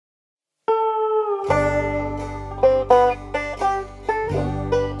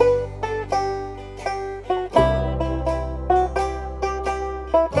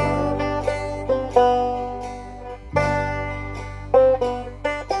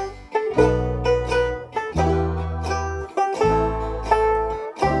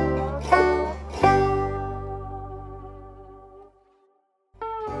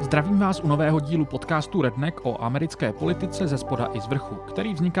Zdravím vás u nového dílu podcastu Redneck o americké politice ze spoda i z vrchu,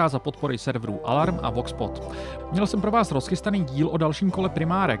 který vzniká za podpory serverů Alarm a Voxpod. Měl jsem pro vás rozchystaný díl o dalším kole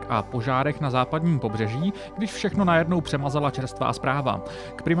primárek a požárech na západním pobřeží, když všechno najednou přemazala čerstvá zpráva.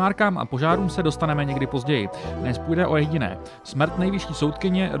 K primárkám a požárům se dostaneme někdy později. Dnes půjde o jediné. Smrt nejvyšší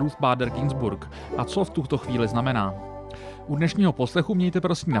soudkyně Ruth Bader Ginsburg. A co v tuto chvíli znamená? U dnešního poslechu mějte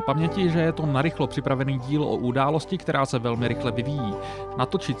prosím na paměti, že je to narychlo připravený díl o události, která se velmi rychle vyvíjí.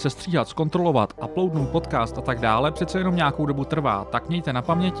 Natočit, sestříhat, zkontrolovat, uploadnout podcast a tak dále přece jenom nějakou dobu trvá, tak mějte na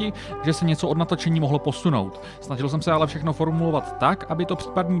paměti, že se něco od natočení mohlo posunout. Snažil jsem se ale všechno formulovat tak, aby to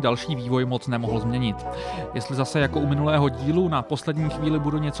případný další vývoj moc nemohl změnit. Jestli zase jako u minulého dílu na poslední chvíli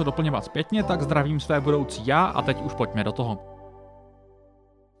budu něco doplňovat zpětně, tak zdravím své budoucí já a teď už pojďme do toho.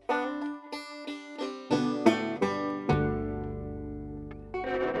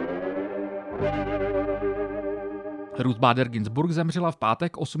 Ruth Bader Ginsburg zemřela v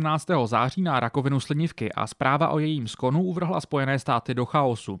pátek 18. září na rakovinu slinivky a zpráva o jejím skonu uvrhla Spojené státy do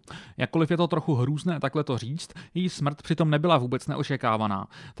chaosu. Jakkoliv je to trochu hrůzné takhle to říct, její smrt přitom nebyla vůbec neočekávaná.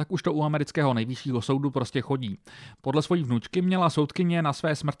 Tak už to u amerického nejvyššího soudu prostě chodí. Podle své vnučky měla soudkyně na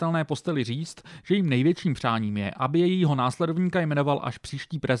své smrtelné posteli říct, že jejím největším přáním je, aby jejího následovníka jmenoval až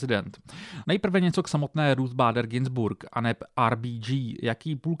příští prezident. Nejprve něco k samotné Ruth Bader Ginsburg, aneb RBG,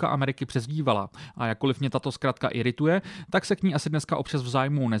 jaký půlka Ameriky přezdívala, a jakkoliv mě tato zkratka irituje, tak se k ní asi dneska občas v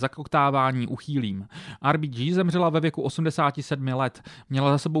zájmu nezakoktávání uchýlím. RBG zemřela ve věku 87 let,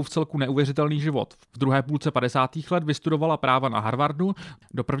 měla za sebou v celku neuvěřitelný život. V druhé půlce 50. let vystudovala práva na Harvardu,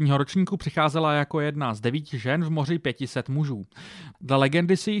 do prvního ročníku přicházela jako jedna z 9 žen v moři 500 mužů. Dle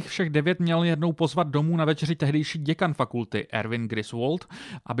legendy si jich všech 9 měl jednou pozvat domů na večeři tehdejší děkan fakulty Erwin Griswold,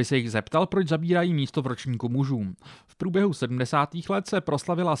 aby se jich zeptal, proč zabírají místo v ročníku mužům. V průběhu 70. let se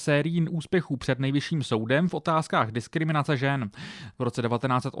proslavila sérií úspěchů před nejvyšším soudem v otázkách diskriminace žen. V roce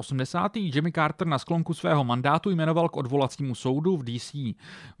 1980 Jimmy Carter na sklonku svého mandátu jmenoval k odvolacímu soudu v DC.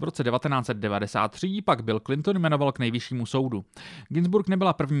 V roce 1993 pak Bill Clinton jmenoval k nejvyššímu soudu. Ginsburg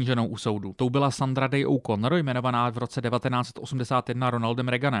nebyla první ženou u soudu. Tou byla Sandra Day O'Connor, jmenovaná v roce 1981 Ronaldem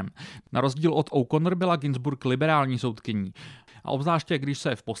Reaganem. Na rozdíl od O'Connor byla Ginsburg liberální soudkyní. A obzvláště když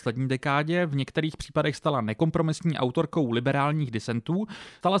se v poslední dekádě v některých případech stala nekompromisní autorkou liberálních disentů,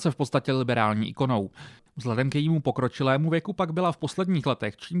 stala se v podstatě liberální ikonou. Vzhledem k jejímu pokročilému věku pak byla v posledních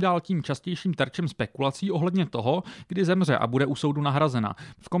letech čím dál tím častějším terčem spekulací ohledně toho, kdy zemře a bude u soudu nahrazena.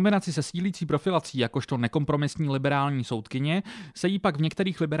 V kombinaci se sílící profilací jakožto nekompromisní liberální soudkyně se jí pak v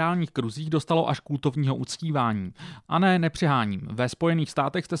některých liberálních kruzích dostalo až kultovního uctívání. A ne, nepřeháním. Ve Spojených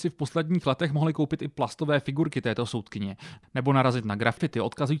státech jste si v posledních letech mohli koupit i plastové figurky této soudkyně, nebo narazit na grafity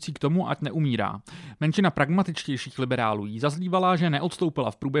odkazující k tomu, ať neumírá. Menšina pragmatičtějších liberálů jí zazlívala, že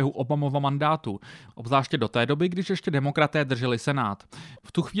neodstoupila v průběhu Obamova mandátu, obzvláště do té doby, když ještě demokraté drželi Senát.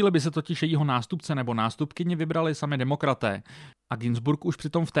 V tu chvíli by se totiž jejího nástupce nebo nástupkyni vybrali sami demokraté. A Ginsburg už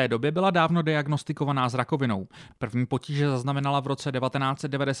přitom v té době byla dávno diagnostikovaná s rakovinou. První potíže zaznamenala v roce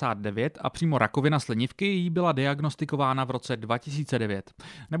 1999 a přímo rakovina slinivky jí byla diagnostikována v roce 2009.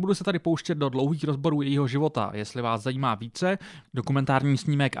 Nebudu se tady pouštět do dlouhých rozborů jejího života. Jestli vás zajímá více, dokumentární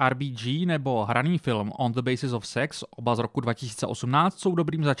snímek RBG nebo hraný film On the Basis of Sex, oba z roku 2018, jsou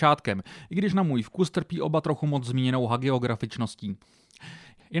dobrým začátkem, i když na můj vkus trpí oba trochu moc zmíněnou hagiografičností.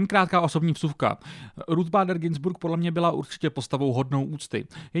 Jen krátká osobní vsuvka. Ruth Bader Ginsburg podle mě byla určitě postavou hodnou úcty.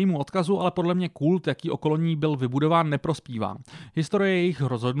 Jejímu odkazu ale podle mě kult, jaký okolo ní byl vybudován, neprospívá. Historie jejich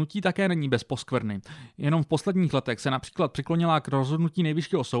rozhodnutí také není bez poskvrny. Jenom v posledních letech se například přiklonila k rozhodnutí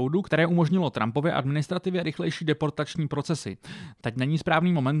nejvyššího soudu, které umožnilo Trumpově administrativě rychlejší deportační procesy. Teď není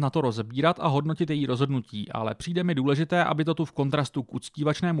správný moment na to rozebírat a hodnotit její rozhodnutí, ale přijde mi důležité, aby to tu v kontrastu k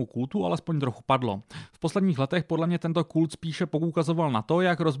uctívačnému kultu alespoň trochu padlo. V posledních letech podle mě tento kult spíše poukazoval na to,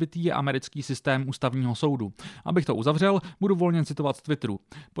 jak rozbitý je americký systém ústavního soudu. Abych to uzavřel, budu volně citovat z Twitteru.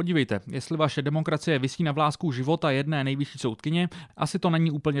 Podívejte, jestli vaše demokracie visí na vlásku života jedné nejvyšší soudkyně, asi to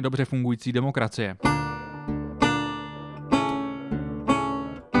není úplně dobře fungující demokracie.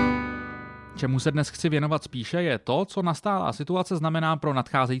 Čemu se dnes chci věnovat spíše je to, co nastálá situace znamená pro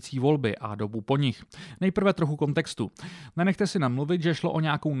nadcházející volby a dobu po nich. Nejprve trochu kontextu. Nenechte si namluvit, že šlo o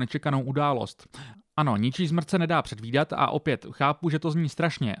nějakou nečekanou událost. Ano, ničí smrt se nedá předvídat a opět chápu, že to zní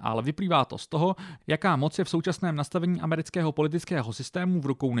strašně, ale vyplývá to z toho, jaká moc je v současném nastavení amerického politického systému v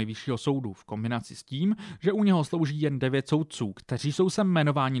rukou nejvyššího soudu v kombinaci s tím, že u něho slouží jen 9 soudců, kteří jsou sem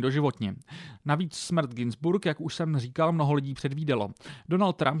jmenováni doživotně. Navíc smrt Ginsburg, jak už jsem říkal, mnoho lidí předvídalo.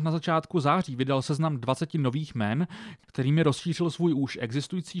 Donald Trump na začátku září vydal seznam 20 nových jmen, kterými rozšířil svůj už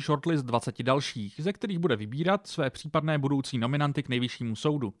existující shortlist 20 dalších, ze kterých bude vybírat své případné budoucí nominanty k nejvyššímu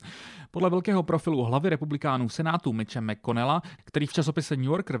soudu. Podle velkého profilu hlavy republikánů v Senátu Mitche McConnella, který v časopise New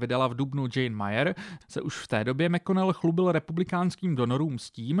Yorker vydala v dubnu Jane Mayer, se už v té době McConnell chlubil republikánským donorům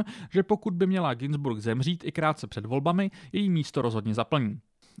s tím, že pokud by měla Ginsburg zemřít i krátce před volbami, její místo rozhodně zaplní.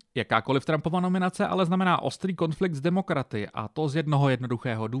 Jakákoliv Trumpova nominace ale znamená ostrý konflikt s demokraty, a to z jednoho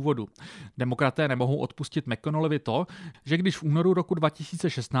jednoduchého důvodu. Demokraté nemohou odpustit McConnellovi to, že když v únoru roku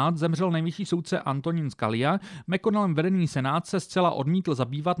 2016 zemřel nejvyšší soudce Antonin Scalia, McConnellem vedený senát se zcela odmítl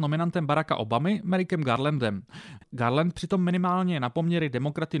zabývat nominantem Baracka Obamy, Merrickem Garlandem. Garland přitom minimálně na poměry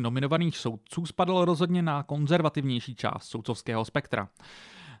demokraty nominovaných soudců spadl rozhodně na konzervativnější část soudcovského spektra.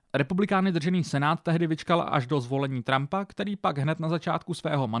 Republikány držený senát tehdy vyčkal až do zvolení Trumpa, který pak hned na začátku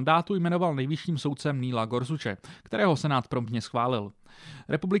svého mandátu jmenoval nejvyšším soudcem Neila Gorsuche, kterého senát promptně schválil.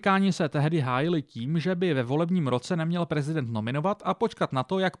 Republikáni se tehdy hájili tím, že by ve volebním roce neměl prezident nominovat a počkat na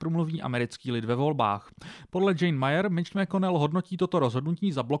to, jak promluví americký lid ve volbách. Podle Jane Mayer Mitch McConnell hodnotí toto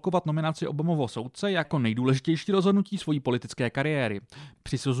rozhodnutí zablokovat nominaci Obamovo soudce jako nejdůležitější rozhodnutí své politické kariéry.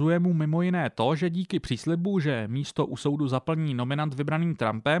 Přisuzuje mu mimo jiné to, že díky příslibu, že místo u soudu zaplní nominant vybraný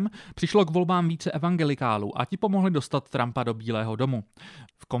Trumpem, přišlo k volbám více evangelikálů a ti pomohli dostat Trumpa do Bílého domu.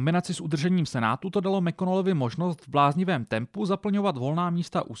 V kombinaci s udržením senátu to dalo McConnellovi možnost v bláznivém tempu zaplňovat volná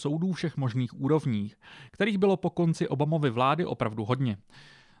místa u soudů všech možných úrovních, kterých bylo po konci Obamovy vlády opravdu hodně.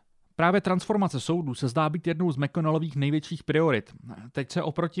 Právě transformace soudů se zdá být jednou z McConnellových největších priorit. Teď se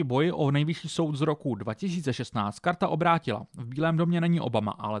oproti boji o nejvyšší soud z roku 2016 karta obrátila. V Bílém domě není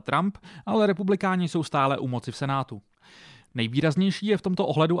Obama, ale Trump, ale republikáni jsou stále u moci v senátu. Nejvýraznější je v tomto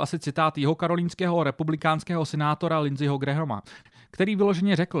ohledu asi citát jihokarolínského republikánského senátora Lindseyho Grahama, který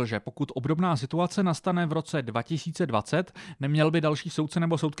vyloženě řekl, že pokud obdobná situace nastane v roce 2020, neměl by další soudce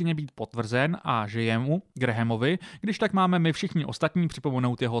nebo soudkyně být potvrzen a že jemu, Grahamovi, když tak máme my všichni ostatní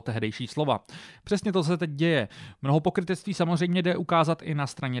připomenout jeho tehdejší slova. Přesně to se teď děje. Mnoho pokrytectví samozřejmě jde ukázat i na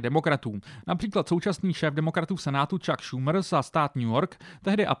straně demokratů. Například současný šéf demokratů v senátu Chuck Schumer za stát New York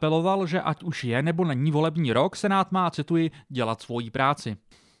tehdy apeloval, že ať už je nebo není volební rok, senát má, cituji, dělat svoji práci.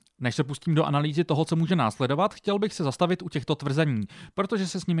 Než se pustím do analýzy toho, co může následovat, chtěl bych se zastavit u těchto tvrzení, protože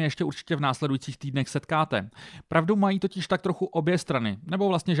se s nimi ještě určitě v následujících týdnech setkáte. Pravdu mají totiž tak trochu obě strany, nebo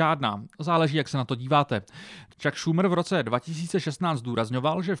vlastně žádná, záleží, jak se na to díváte. Chuck Schumer v roce 2016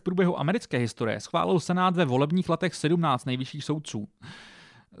 zdůrazňoval, že v průběhu americké historie schválil senát ve volebních letech 17 nejvyšších soudců.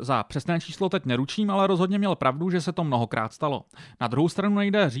 Za přesné číslo teď neručím, ale rozhodně měl pravdu, že se to mnohokrát stalo. Na druhou stranu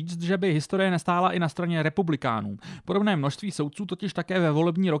nejde říct, že by historie nestála i na straně republikánů. Podobné množství soudců totiž také ve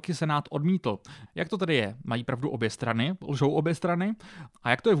volební roky senát odmítl. Jak to tedy je? Mají pravdu obě strany? Lžou obě strany? A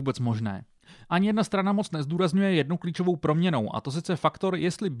jak to je vůbec možné? Ani jedna strana moc nezdůrazňuje jednu klíčovou proměnou, a to sice faktor,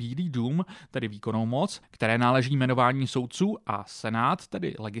 jestli Bílý dům, tedy výkonnou moc, které náleží jmenování soudců, a senát,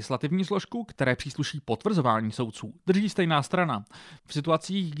 tedy legislativní složku, které přísluší potvrzování soudců, drží stejná strana. V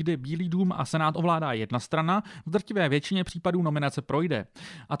situacích, kdy Bílý dům a senát ovládá jedna strana, v drtivé většině případů nominace projde.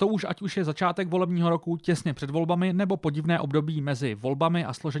 A to už ať už je začátek volebního roku těsně před volbami, nebo podivné období mezi volbami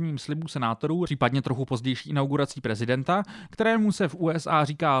a složením slibů senátorů, případně trochu pozdější inaugurací prezidenta, kterému se v USA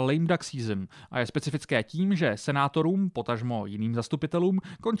říká lame duck season. A je specifické tím, že senátorům, potažmo jiným zastupitelům,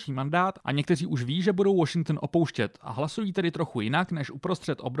 končí mandát a někteří už ví, že budou Washington opouštět a hlasují tedy trochu jinak než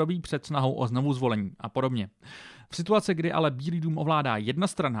uprostřed období před snahou o znovu zvolení a podobně. V situaci, kdy ale Bílý dům ovládá jedna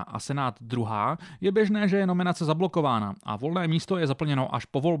strana a senát druhá, je běžné, že je nominace zablokována a volné místo je zaplněno až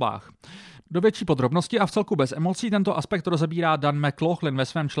po volbách. Do větší podrobnosti a vcelku bez emocí tento aspekt rozebírá Dan McLaughlin ve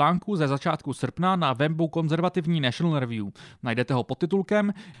svém článku ze začátku srpna na webu konzervativní National Review. Najdete ho pod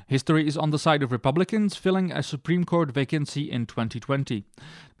titulkem History is on the side of Republicans filling a Supreme Court vacancy in 2020.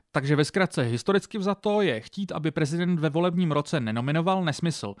 Takže ve zkratce historicky vzato je chtít, aby prezident ve volebním roce nenominoval,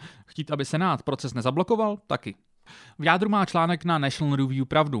 nesmysl. Chtít, aby senát proces nezablokoval, taky. V jádru má článek na National Review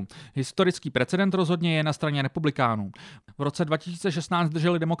pravdu. Historický precedent rozhodně je na straně republikánů. V roce 2016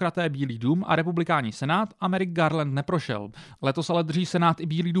 drželi demokraté Bílý dům a republikáni senát a Merrick Garland neprošel. Letos ale drží senát i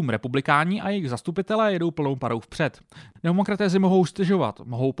Bílý dům republikáni a jejich zastupitelé jedou plnou parou vpřed. Demokraté si mohou stěžovat,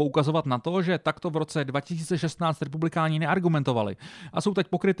 mohou poukazovat na to, že takto v roce 2016 republikáni neargumentovali a jsou teď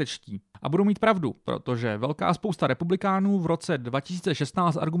pokrytečtí. A budou mít pravdu, protože velká spousta republikánů v roce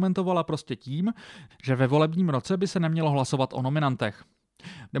 2016 argumentovala prostě tím, že ve volebním roce by se nemělo hlasovat o nominantech.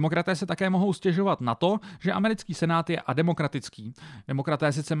 Demokraté se také mohou stěžovat na to, že americký senát je ademokratický.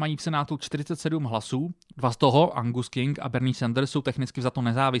 Demokraté sice mají v senátu 47 hlasů, dva z toho, Angus King a Bernie Sanders, jsou technicky za to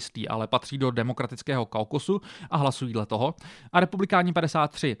nezávislí, ale patří do demokratického kaukusu a hlasují dle toho, a republikáni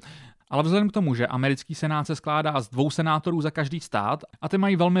 53. Ale vzhledem k tomu, že americký senát se skládá z 2 senátorů za každý stát a ty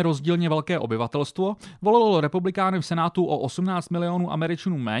mají velmi rozdílně velké obyvatelstvo, volilo republikány v senátu o 18 milionů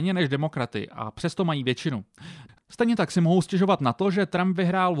Američanů méně než demokraty a přesto mají většinu. Stejně tak si mohou stěžovat na to, že Trump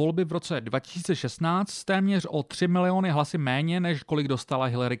vyhrál volby v roce 2016 téměř o 3 miliony hlasy méně, než kolik dostala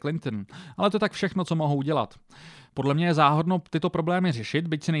Hillary Clinton. Ale to je tak všechno, co mohou dělat. Podle mě je záhodno tyto problémy řešit,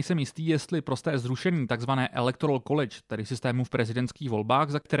 byť si nejsem jistý, jestli prosté zrušení tzv. Electoral College, tedy systému v prezidentských volbách,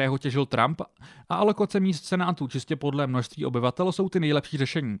 za kterého těžil Trump, a alokace míst v Senátu čistě podle množství obyvatel jsou ty nejlepší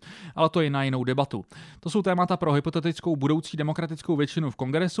řešení. Ale to je na jinou debatu. To jsou témata pro hypotetickou budoucí demokratickou většinu v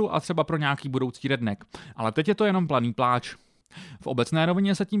Kongresu a třeba pro nějaký budoucí redneck. Ale teď je to jenom planý pláč. V obecné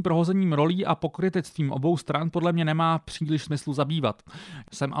rovině se tím prohozením rolí a pokrytectvím obou stran podle mě nemá příliš smyslu zabývat.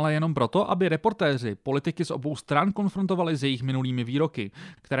 Jsem ale jenom proto, aby reportéři politiky z obou stran konfrontovali s jejich minulými výroky,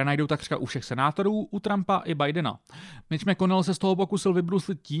 které najdou takřka u všech senátorů, u Trumpa i Bidena. Mitch McConnell se z toho pokusil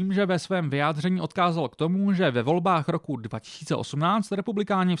vybruslit tím, že ve svém vyjádření odkázal k tomu, že ve volbách roku 2018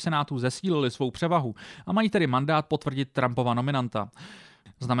 republikáni v Senátu zesílili svou převahu a mají tedy mandát potvrdit Trumpova nominanta.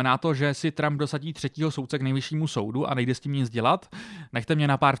 Znamená to, že si Trump dosadí třetího soudce k nejvyššímu soudu a nejde s tím nic dělat? Nechte mě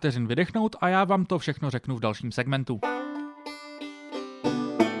na pár vteřin vydechnout a já vám to všechno řeknu v dalším segmentu.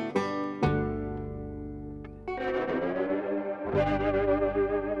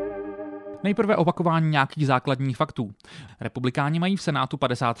 Nejprve opakování nějakých základních faktů. Republikáni mají v Senátu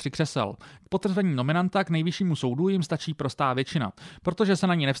 53 křesel. K potvrzení nominanta k nejvyššímu soudu jim stačí prostá většina, protože se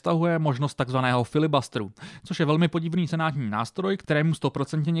na ní nevztahuje možnost takzvaného filibusteru, což je velmi podivný senátní nástroj, kterému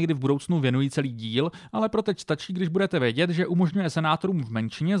 100% někdy v budoucnu věnují celý díl, ale pro teď stačí, když budete vědět, že umožňuje senátorům v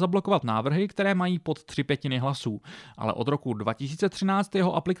menšině zablokovat návrhy, které mají pod 3/5 hlasů. Ale od roku 2013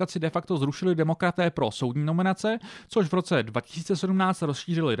 jeho aplikaci de facto zrušili demokraté pro soudní nominace, což v roce 2017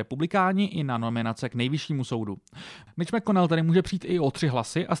 rozšířili republikáni i na nominace k nejvyššímu soudu. Mitch McConnell tady může přijít i o 3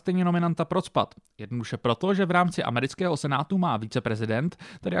 hlasy a stejně nominanta procpat. Jednoduše proto, že v rámci amerického senátu má viceprezident,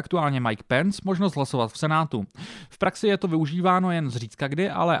 tedy aktuálně Mike Pence, možnost hlasovat v senátu. V praxi je to využíváno jen zřídka kdy,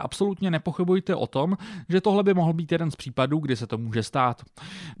 ale absolutně nepochybujte o tom, že tohle by mohl být jeden z případů, kdy se to může stát.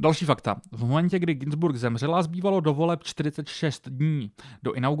 Další fakta. V momentě, kdy Ginsburg zemřela, zbývalo do voleb 46 dní,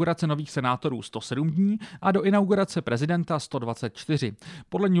 do inaugurace nových senátorů 107 dní a do inaugurace prezidenta 124.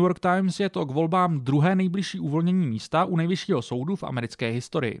 Podle New York Times je to k volbám druhé nejbližší uvolnění místa u nejvyššího soudu v americké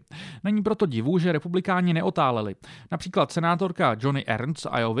historii. Není proto divu, že republikáni neotáleli. Například senátorka Joni Ernst z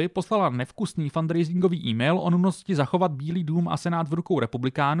Iovy poslala nevkusný fundraisingový e-mail o nutnosti zachovat Bílý dům a senát v rukou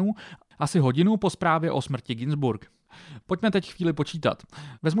republikánů asi hodinu po zprávě o smrti Ginsburg. Pojďme teď chvíli počítat.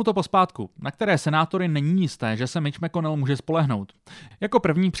 Vezmu to pospátku. Na které senátory není jisté, že se Mitch McConnell může spolehnout? Jako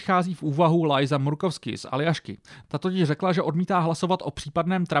první přichází v úvahu Liza Murkowski z Aljašky. Ta totiž řekla, že odmítá hlasovat o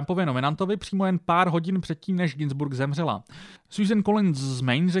případném Trumpově nominantovi přímo jen pár hodin předtím, než Ginsburg zemřela. Susan Collins z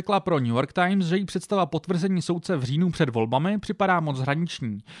Maine řekla pro New York Times, že jí představa potvrzení soudce v říjnu před volbami připadá moc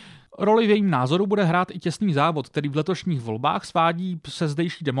hraniční. Roli v jejím názoru bude hrát i těsný závod, který v letošních volbách svádí se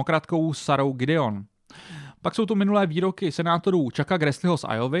zdejší demokratkou Sarou Gideon. Pak jsou tu minulé výroky senátorů Chucka Grassleyho z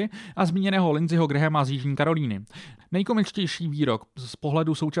Iovy a zmíněného Lindseyho Grahama z Jižní Karolíny. Nejkomičtější výrok z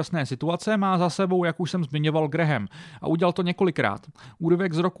pohledu současné situace má za sebou, jak už jsem zmiňoval, Graham a udělal to několikrát.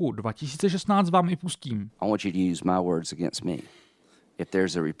 Úryvek z roku 2016 vám i pustím. I want you to use my words against me. If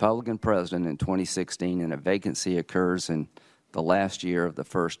there's a Republican president in 2016 and a vacancy occurs in the last year of the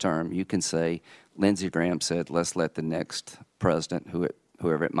first term, you can say Lindsey Graham said, let's let the next president,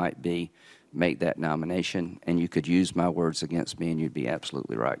 whoever it might be, make that nomination, and you could use my words against me and you'd be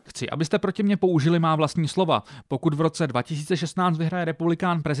absolutely right. Chci, abyste proti mě použili má vlastní slova. Pokud v roce 2016 vyhraje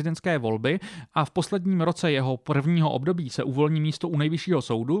republikán prezidentské volby a v posledním roce jeho prvního období se uvolní místo u nejvyššího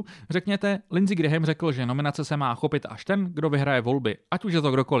soudu, řekněte, Lindsey Graham řekl, že nominace se má chopit až ten, kdo vyhraje volby, ať už je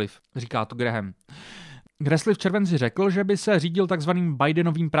to kdokoliv, říká to Graham. Grassley v červenci řekl, že by se řídil takzvaným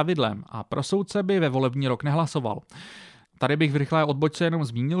Bidenovým pravidlem a pro soudce by ve volební rok nehlasoval. Tady bych v rychlé odbočce jenom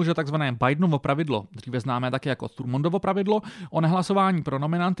zmínil, že takzvané Bidenovo pravidlo, dříve známé také jako Thurmondovo pravidlo, o nehlasování pro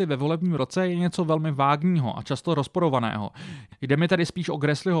nominanty ve volebním roce je něco velmi vágního a často rozporovaného. Jde mi tedy spíš o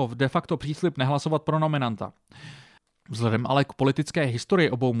Grassleyho de facto příslib nehlasovat pro nominanta. Vzhledem ale k politické historii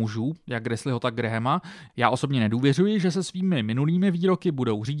obou mužů, jak Grassleyho, tak Grahama, já osobně nedůvěřuji, že se svými minulými výroky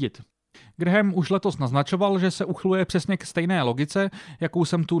budou řídit. Graham už letos naznačoval, že se uchyluje přesně k stejné logice, jakou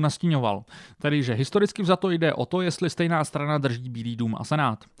jsem tu nastíňoval. Tedy, že historicky vzato jde o to, jestli stejná strana drží Bílý dům a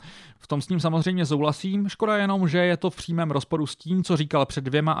senát. V tom s ním samozřejmě souhlasím, škoda jenom, že je to v přímém rozporu s tím, co říkal před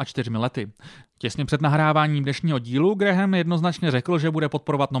 2 a 4 lety. Těsně před nahráváním dnešního dílu Graham jednoznačně řekl, že bude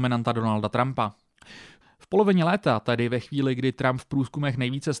podporovat nominanta Donalda Trumpa. V polovině léta, tedy ve chvíli, kdy Trump v průzkumech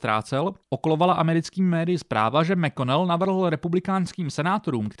nejvíce ztrácel, okolovala americkým médii zpráva, že McConnell navrhl republikánským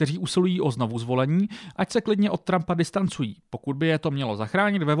senátorům, kteří usilují o znovuzvolení, ať se klidně od Trumpa distancují, pokud by je to mělo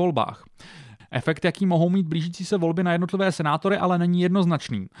zachránit ve volbách. Efekt, jaký mohou mít blížící se volby na jednotlivé senátory, ale není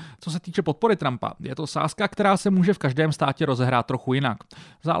jednoznačný. Co se týče podpory Trumpa, je to sázka, která se může v každém státě rozehrát trochu jinak.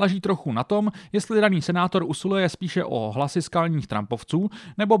 Záleží trochu na tom, jestli daný senátor usiluje spíše o hlasy skalních Trumpovců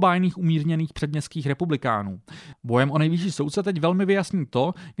nebo bájných umírněných předměstských republikánů. Bojem o nejvyšší soudce teď velmi vyjasní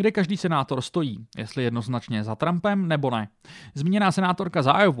to, kde každý senátor stojí, jestli jednoznačně za Trumpem nebo ne. Zmíněná senátorka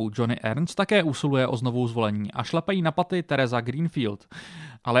za Iowa Joni Ernst také usiluje o znovu zvolení a šlape jí na paty Teresa Greenfield.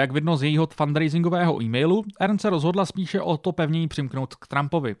 Ale jak vidno z jejího fundraisingového e-mailu, Ernst se rozhodla spíše o to pevněji přimknout k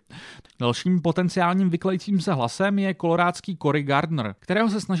Trumpovi. Dalším potenciálním vyklejcím se hlasem je kolorádský Cory Gardner, kterého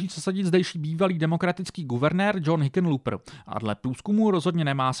se snaží zasadit zdejší bývalý demokratický guvernér John Hickenlooper a dle průzkumu rozhodně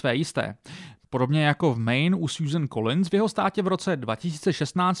nemá své jisté. Podobně jako v Maine u Susan Collins v jeho státě v roce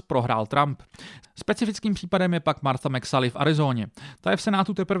 2016 prohrál Trump. Specifickým případem je pak Martha McSally v Arizoně. Ta je v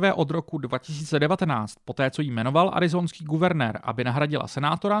Senátu teprve od roku 2019, poté co jí jmenoval arizonský guvernér, aby nahradila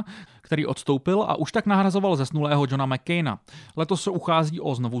senátora, který odstoupil a už tak nahrazoval zesnulého Johna McCaina. Letos se uchází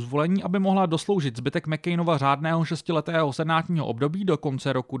o znovuzvolení, aby mohla dosloužit zbytek McCainova řádného 6letého senátního období do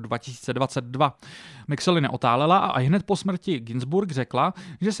konce roku 2022. McSally neotálela a hned po smrti Ginsburg řekla,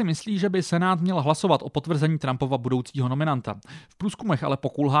 že si myslí, že by Senát měl hlasovat o potvrzení Trumpova budoucího nominanta. V průzkumech ale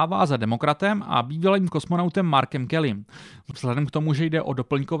pokulhává za demokratem a bývalým kosmonautem Markem Kellym. Vzhledem k tomu, že jde o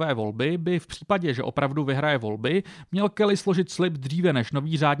doplňkové volby, by v případě, že opravdu vyhraje volby, měl Kelly složit slib dříve než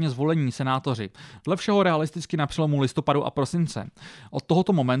noví řádně zvolení senátoři. Dle všeho realisticky na přelomu listopadu a prosince. Od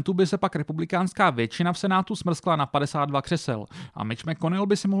tohoto momentu by se pak republikánská většina v Senátu smrskla na 52 křesel a Mitch McConnell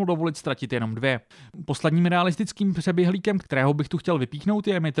by si mohl dovolit ztratit jenom 2. Posledním realistickým přeběhlíkem, kterého bych tu chtěl vypíchnout,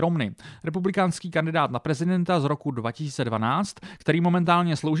 je Mitt Romney, republikánský kandidát na prezidenta z roku 2012, který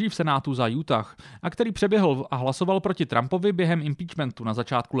momentálně slouží v Senátu za Utah a který přeběhl a hlasoval proti Trumpovi během impeachmentu na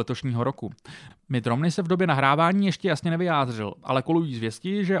začátku letošního roku. Mitt Romney se v době nahrávání ještě jasně nevyjádřil, ale kolují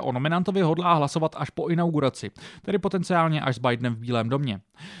zvěsti, že o nominantovi hodlá hlasovat až po inauguraci, tedy potenciálně až s Bidenem v Bílém domě.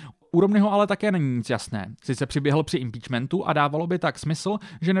 U Romneyho ale také není nic jasné. Sice přiběhl při impeachmentu a dávalo by tak smysl,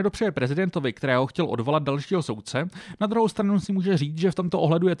 že nedopřeje prezidentovi, kterého chtěl odvolat dalšího soudce, na druhou stranu si může říct, že v tomto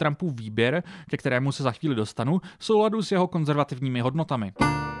ohledu je Trumpův výběr, ke kterému se za chvíli dostanu, v souladu s jeho konzervativními hodnotami.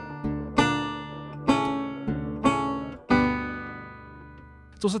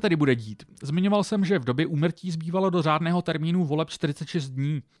 Co se tedy bude dít? Zmiňoval jsem, že v době úmrtí zbývalo do řádného termínu voleb 46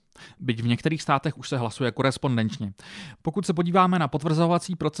 dní. Byť v některých státech už se hlasuje korespondenčně. Pokud se podíváme na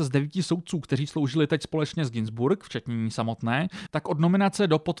potvrzovací proces 9 soudců, kteří sloužili teď společně s Ginsburg, včetně ní samotné, tak od nominace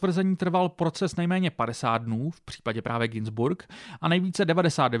do potvrzení trval proces nejméně 50 dnů, v případě právě Ginsburg, a nejvíce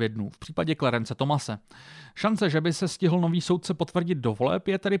 99 dnů, v případě Clarence Thomase. Šance, že by se stihl nový soudce potvrdit do voleb,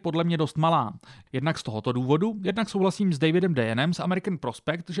 je tedy podle mě dost malá. Jednak z tohoto důvodu, jednak souhlasím s Davidem Dayanem z American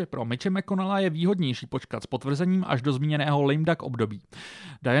Prospect, že pro Mitche McConnella je výhodnější počkat s potvrzením až do zmíněného lame duck období.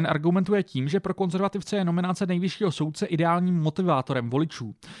 Dayan argumentuje tím, že pro konzervativce je nominace nejvyššího soudce ideálním motivátorem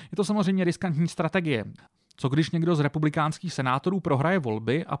voličů. Je to samozřejmě riskantní strategie. Co když někdo z republikánských senátorů prohraje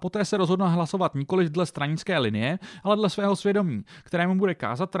volby a poté se rozhodne hlasovat nikoliv dle stranické linie, ale dle svého svědomí, kterému bude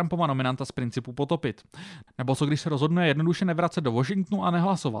kázat Trumpova nominanta z principu potopit? Nebo co když se rozhodne jednoduše nevracet do Washingtonu a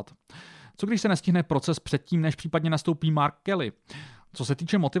nehlasovat? Co když se nestihne proces předtím, než případně nastoupí Mark Kelly? Co se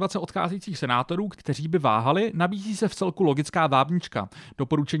týče motivace odcházejících senátorů, kteří by váhali, nabízí se vcelku logická vábnička,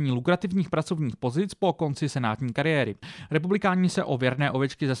 doporučení lukrativních pracovních pozic po konci senátní kariéry. Republikáni se o věrné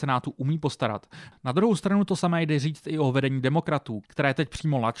ovečky ze senátu umí postarat. Na druhou stranu to samé jde říct i o vedení demokratů, které teď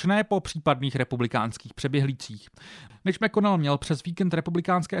přímo lačné po případných republikánských přeběhlících. Mitch McConnell měl přes víkend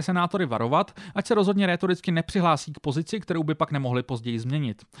republikánské senátory varovat, ať se rozhodně rétoricky nepřihlásí k pozici, kterou by pak nemohli později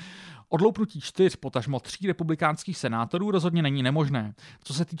změnit. Odloupnutí 4, potažmo 3 republikánských senátorů rozhodně není nemožné.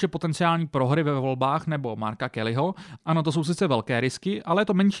 Co se týče potenciální prohry ve volbách nebo Marka Kellyho, ano, to jsou sice velké risky, ale je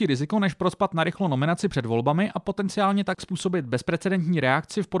to menší riziko, než prospat narychlo nominaci před volbami a potenciálně tak způsobit bezprecedentní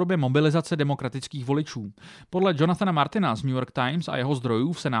reakci v podobě mobilizace demokratických voličů. Podle Jonathana Martina z New York Times a jeho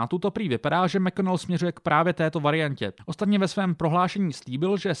zdrojů v Senátu to prý vypadá, že McConnell směřuje k právě této variantě. Ostatně ve svém prohlášení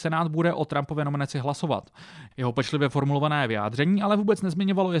slíbil, že Senát bude o Trumpově nominaci hlasovat. Jeho pečlivě formulované vyjádření ale vůbec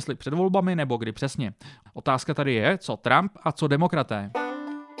nezmiňovalo, jestli před volbami nebo kdy přesně. Otázka tady je, co Trump a co demokraté.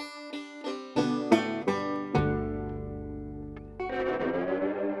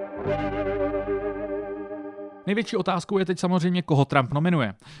 Největší otázkou je teď samozřejmě, koho Trump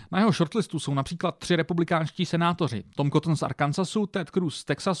nominuje. Na jeho shortlistu jsou například 3 republikánští senátoři: Tom Cotton z Arkansasu, Ted Cruz z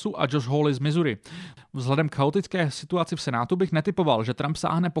Texasu a Josh Hawley z Missouri. Vzhledem k chaotické situaci v Senátu bych netypoval, že Trump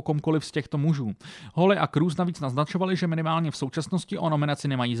sáhne po komkoliv z těchto mužů. Hawley a Cruz navíc naznačovali, že minimálně v současnosti o nominaci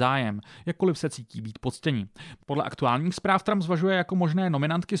nemají zájem, jakkoliv se cítí být poctěni. Podle aktuálních zpráv Trump zvažuje jako možné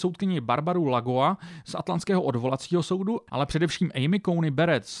nominantky soudkyni Barbaru Lagoa z Atlantského odvolacího soudu, ale především Amy Coney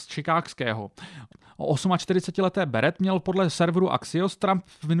Barrett z chicagského. O 48leté Barrett měl podle serveru Axios Trump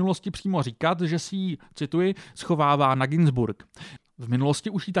v minulosti přímo říkat, že si ji, cituji, schovává na Ginsburg. V minulosti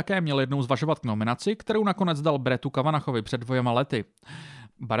už ji také měl jednou zvažovat k nominaci, kterou nakonec dal Brettu Kavanaghovi před 2 lety.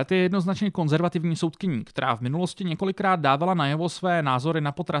 Barrett je jednoznačně konzervativní soudkyní, která v minulosti několikrát dávala najevo své názory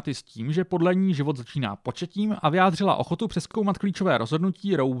na potraty s tím, že podle ní život začíná početím, a vyjádřila ochotu přezkoumat klíčové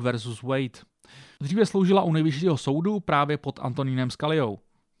rozhodnutí Roe versus Wade. Dříve sloužila u nejvyššího soudu právě pod Antonínem Scaliou.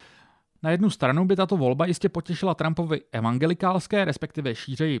 Na jednu stranu by tato volba jistě potěšila Trumpovi evangelikálské, respektive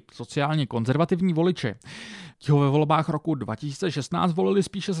šířeji sociálně konzervativní voliče. Ti ho ve volbách roku 2016 volili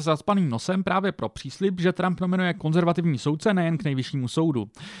spíše se zacpaným nosem právě pro příslib, že Trump nominuje konzervativní soudce nejen k nejvyššímu soudu.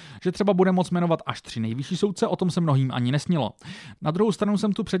 Že třeba bude moct jmenovat až 3 nejvyšší soudce, o tom se mnohým ani nesnilo. Na druhou stranu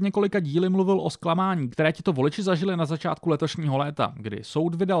jsem tu před několika díly mluvil o zklamání, které tito voliči zažili na začátku letošního léta, kdy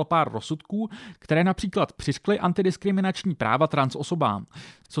soud vydal pár rozsudků, které například přiřkly antidiskriminační práva trans osobám.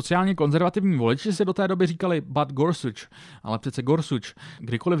 Sociálně konzervativní voliči si do té doby říkali Bud Gorsuch, ale přece Gorsuch,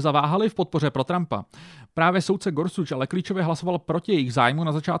 kdykoliv zaváhali v podpoře pro Trumpa. Právě soudce Gorsuch ale klíčově hlasoval proti jejich zájmu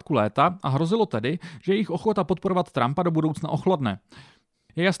na začátku léta a hrozilo tedy, že jejich ochota podporovat Trumpa do budoucna ochladne.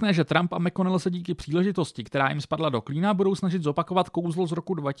 Je jasné, že Trump a McConnell se díky příležitosti, která jim spadla do klína, budou snažit zopakovat kouzlo z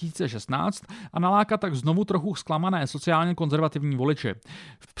roku 2016 a nalákat tak znovu trochu zklamané sociálně konzervativní voliče.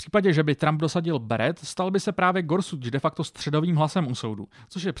 V případě, že by Trump dosadil Barrett, stal by se právě Gorsuch de facto středovým hlasem u soudu,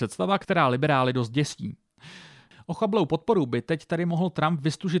 což je představa, která liberály dost děsí. Ochablou podporu by teď tady mohl Trump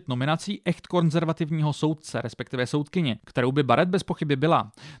vystužit nominací echt konzervativního soudce, respektive soudkyně, kterou by Barrett bez pochyby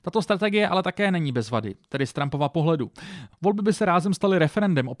byla. Tato strategie ale také není bez vady, tedy z Trumpova pohledu. Volby by se rázem staly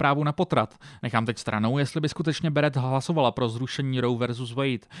referendem o právu na potrat. Nechám teď stranou, jestli by skutečně Barrett hlasovala pro zrušení Roe versus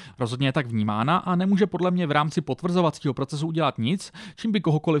Wade. Rozhodně je tak vnímána a nemůže podle mě v rámci potvrzovacího procesu udělat nic, čím by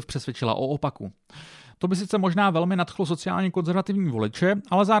kohokoliv přesvědčila o opaku. To by sice možná velmi nadchlo sociálně konzervativní voliče,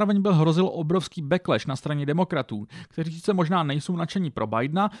 ale zároveň by hrozil obrovský backlash na straně demokratů, kteří sice možná nejsou nadšení pro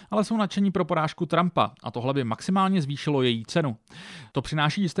Bidena, ale jsou nadšení pro porážku Trumpa, a tohle by maximálně zvýšilo její cenu. To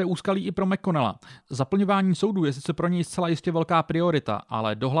přináší jisté úskalí i pro McConnella. Zaplňování soudu je sice pro něj zcela jistě velká priorita,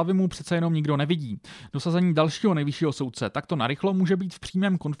 ale do hlavy mu přece jenom nikdo nevidí. Dosazení dalšího nejvyššího soudce takto narychlo může být v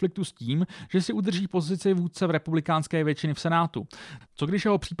přímém konfliktu s tím, že si udrží pozici vůdce v republikánské většiny v Senátu. Co když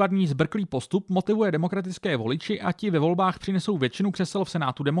jeho případný zbrklý postup motivuje demokratické voliči a ti ve volbách přinesou většinu křesel v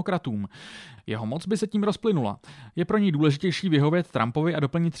Senátu demokratům? Jeho moc by se tím rozplynula. Je pro něj důležitější vyhovět Trumpovi a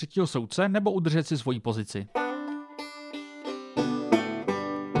doplnit 3. soudce nebo udržet si svoji pozici?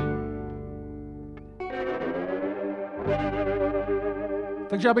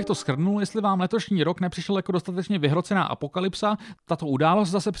 Takže abych to shrnul, jestli vám letošní rok nepřišel jako dostatečně vyhrocená apokalypsa, tato událost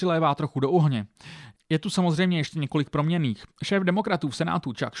zase přilévá trochu do ohně. Je tu samozřejmě ještě několik proměnných. Šéf demokratů v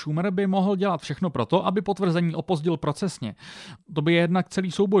Senátu Chuck Schumer by mohl dělat všechno proto, aby potvrzení opozdil procesně. To by jednak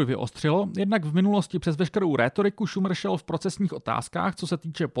celý souboj vyostřilo, jednak v minulosti přes veškerou rétoriku Schumer šel v procesních otázkách, co se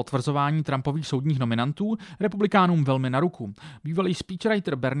týče potvrzování Trumpových soudních nominantů, republikánům velmi na ruku. Bývalý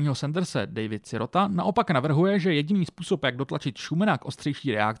speechwriter Bernieho Sanderse David Sirota naopak navrhuje, že jediný způsob, jak dotlačit Schumera k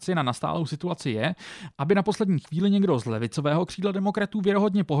ostřejší reakci na nastálou situaci je, aby na poslední chvíli někdo z levicového křídla demokratů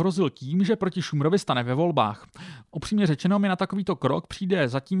věrohodně pohrozil tím, že proti Schumerovi stane ve volbách. Upřímně řečeno mi na takovýto krok přijde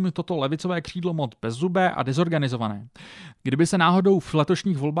zatím toto levicové křídlo moc bezzubé a dezorganizované. Kdyby se náhodou v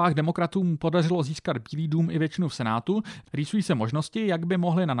letošních volbách demokratům podařilo získat Bílý dům i většinu v Senátu, rýsují se možnosti, jak by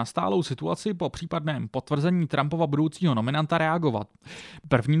mohli na nastálou situaci po případném potvrzení Trumpova budoucího nominanta reagovat.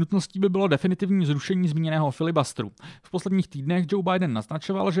 První nutností by bylo definitivní zrušení zmíněného filibusteru. V posledních týdnech Joe Biden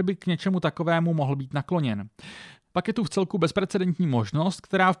naznačoval, že by k něčemu takovému mohl být nakloněn. Pak je tu vcelku bezprecedentní možnost,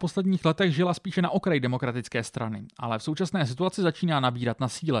 která v posledních letech žila spíše na okraji demokratické strany, ale v současné situaci začíná nabírat na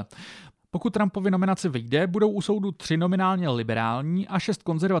síle. Pokud Trumpovi nominaci vyjde, budou u soudu 3 nominálně liberální a 6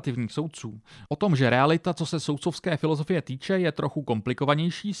 konzervativních soudců. O tom, že realita, co se soudcovské filozofie týče, je trochu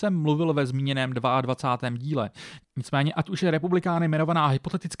komplikovanější, jsem mluvil ve zmíněném 22. díle. Nicméně, ať už je republikány jmenovaná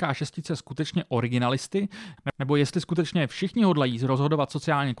hypotetická šestice skutečně originalisty, nebo jestli skutečně všichni hodlají rozhodovat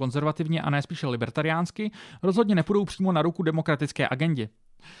sociálně konzervativně a ne spíše libertariánsky, rozhodně nepůjdou přímo na ruku demokratické agendě.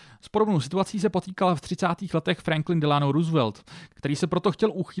 S podobnou situací se potýkal v 30. letech Franklin Delano Roosevelt, který se proto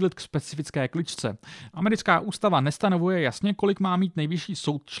chtěl uchýlit k specifické kličce. Americká ústava nestanovuje jasně, kolik má mít nejvyšší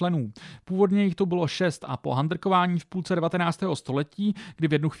soud členů. Původně jich to bylo 6 a po handrkování v půlce 19. století, kdy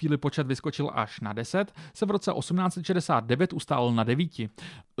v jednu chvíli počet vyskočil až na 10, se v roce 1869 ustálil na 9.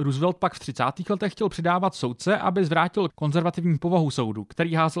 Roosevelt pak v 30. letech chtěl přidávat soudce, aby zvrátil konzervativní povahu soudu,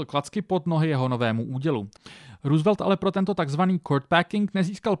 který házel klacky pod nohy jeho novému údělu. Roosevelt ale pro tento takzvaný court packing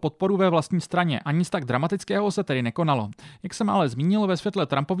nezískal podporu ve vlastní straně a nic tak dramatického se tedy nekonalo. Jak jsem ale zmínil, ve světle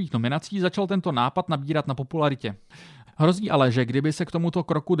Trumpových nominací začal tento nápad nabírat na popularitě. Hrozí ale, že kdyby se k tomuto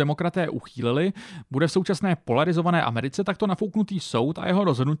kroku demokraté uchýlili, bude v současné polarizované Americe takto nafouknutý soud a jeho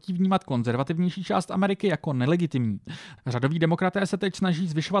rozhodnutí vnímat konzervativnější část Ameriky jako nelegitimní. Řadoví demokraté se teď snaží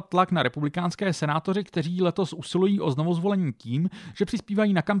zvyšovat tlak na republikánské senátory, kteří letos usilují o znovuzvolení tím, že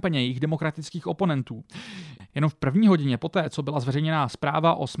přispívají na kampaně jejich demokratických oponentů. Jenom v první hodině poté, co byla zveřejněná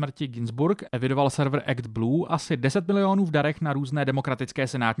zpráva o smrti Ginsburg, evidoval server ActBlue asi 10 milionů v darech na různé demokratické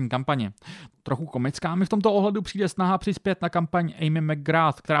senátní kampaně. Trochu komická mi v tomto ohledu přijde snaha přispět na kampaň Amy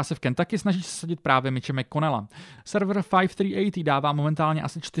McGrath, která se v Kentucky snaží sesadit právě Mitche McConnella. Server 5380 dává momentálně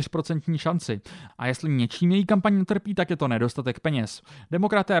asi 4% šanci a jestli něčím její kampaň netrpí, tak je to nedostatek peněz.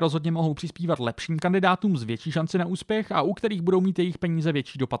 Demokraté rozhodně mohou přispívat lepším kandidátům s větší šanci na úspěch a u kterých budou mít jejich peníze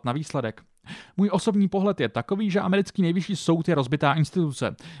větší dopad na výsledek. Můj osobní pohled je takový, že americký nejvyšší soud je rozbitá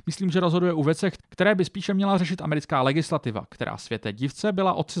instituce. Myslím, že rozhoduje o věcech, které by spíše měla řešit americká legislativa, která světe divce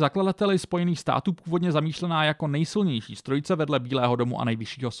byla otci zakladateli Spojených států původně zamýšlená jako nejsilnější strojce vedle Bílého domu a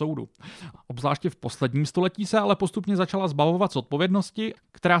nejvyššího soudu. Obzvláště v posledním století se ale postupně začala zbavovat z odpovědnosti,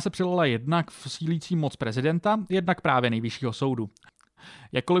 která se přilala jednak v sílící moc prezidenta, jednak právě nejvyššího soudu.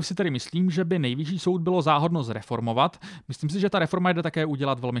 Jakkoliv si tedy myslím, že by nejvyšší soud bylo záhodno zreformovat, myslím si, že ta reforma jde také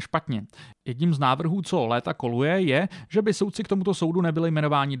udělat velmi špatně. Jedním z návrhů, co léta koluje, je, že by soudci k tomuto soudu nebyli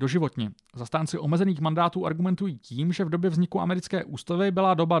jmenováni doživotně. Zastánci omezených mandátů argumentují tím, že v době vzniku americké ústavy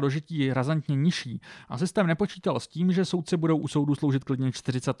byla doba dožití razantně nižší a systém nepočítal s tím, že soudci budou u soudu sloužit klidně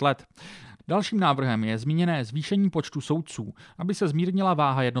 40 let. Dalším návrhem je zmíněné zvýšení počtu soudců, aby se zmírnila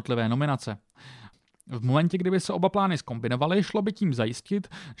váha jednotlivé nominace. V momentě, kdyby se oba plány zkombinovaly, šlo by tím zajistit,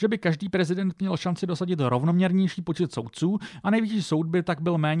 že by každý prezident měl šanci dosadit rovnoměrnější počet soudců a nejvyšší soud by tak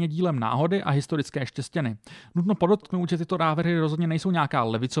byl méně dílem náhody a historické štěstěny. Nutno podotknout, že tyto návrhy rozhodně nejsou nějaká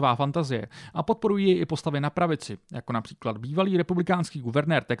levicová fantazie a podporují ji i postavy na pravici, jako například bývalý republikánský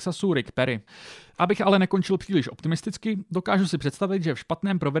guvernér Texasu Rick Perry. Abych ale nekončil příliš optimisticky, dokážu si představit, že v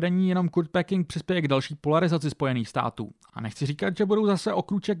špatném provedení jenom court packing přispěje k další polarizaci Spojených států. A nechci říkat, že budou zase o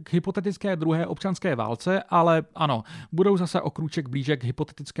krůček k hypotetické druhé občanské válce, ale ano, budou zase o krůček blíže k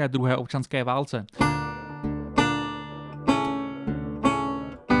hypotetické druhé občanské válce.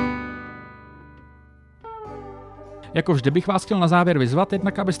 Jako vždy bych vás chtěl na závěr vyzvat,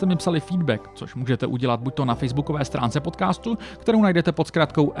 jednak abyste mi psali feedback, což můžete udělat buď to na facebookové stránce podcastu, kterou najdete pod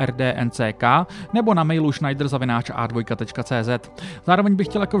zkratkou RDNCK, nebo na mailu schneider@a2.cz. Zároveň bych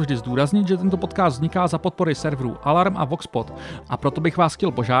chtěl jako vždy zdůraznit, že tento podcast vzniká za podpory serverů Alarm a Voxpod, a proto bych vás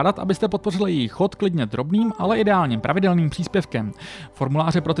chtěl požádat, abyste podpořili jejich chod klidně drobným, ale ideálně pravidelným příspěvkem.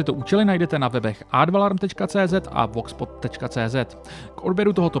 Formuláře pro tyto účely najdete na webech advalarm.cz a voxpod.cz. K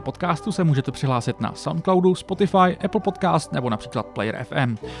odběru tohoto podcastu se můžete přihlásit na Soundcloudu, Spotify, Apple Podcast nebo například Player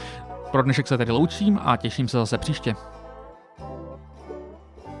FM. Pro dnešek se tedy loučím a těším se zase příště.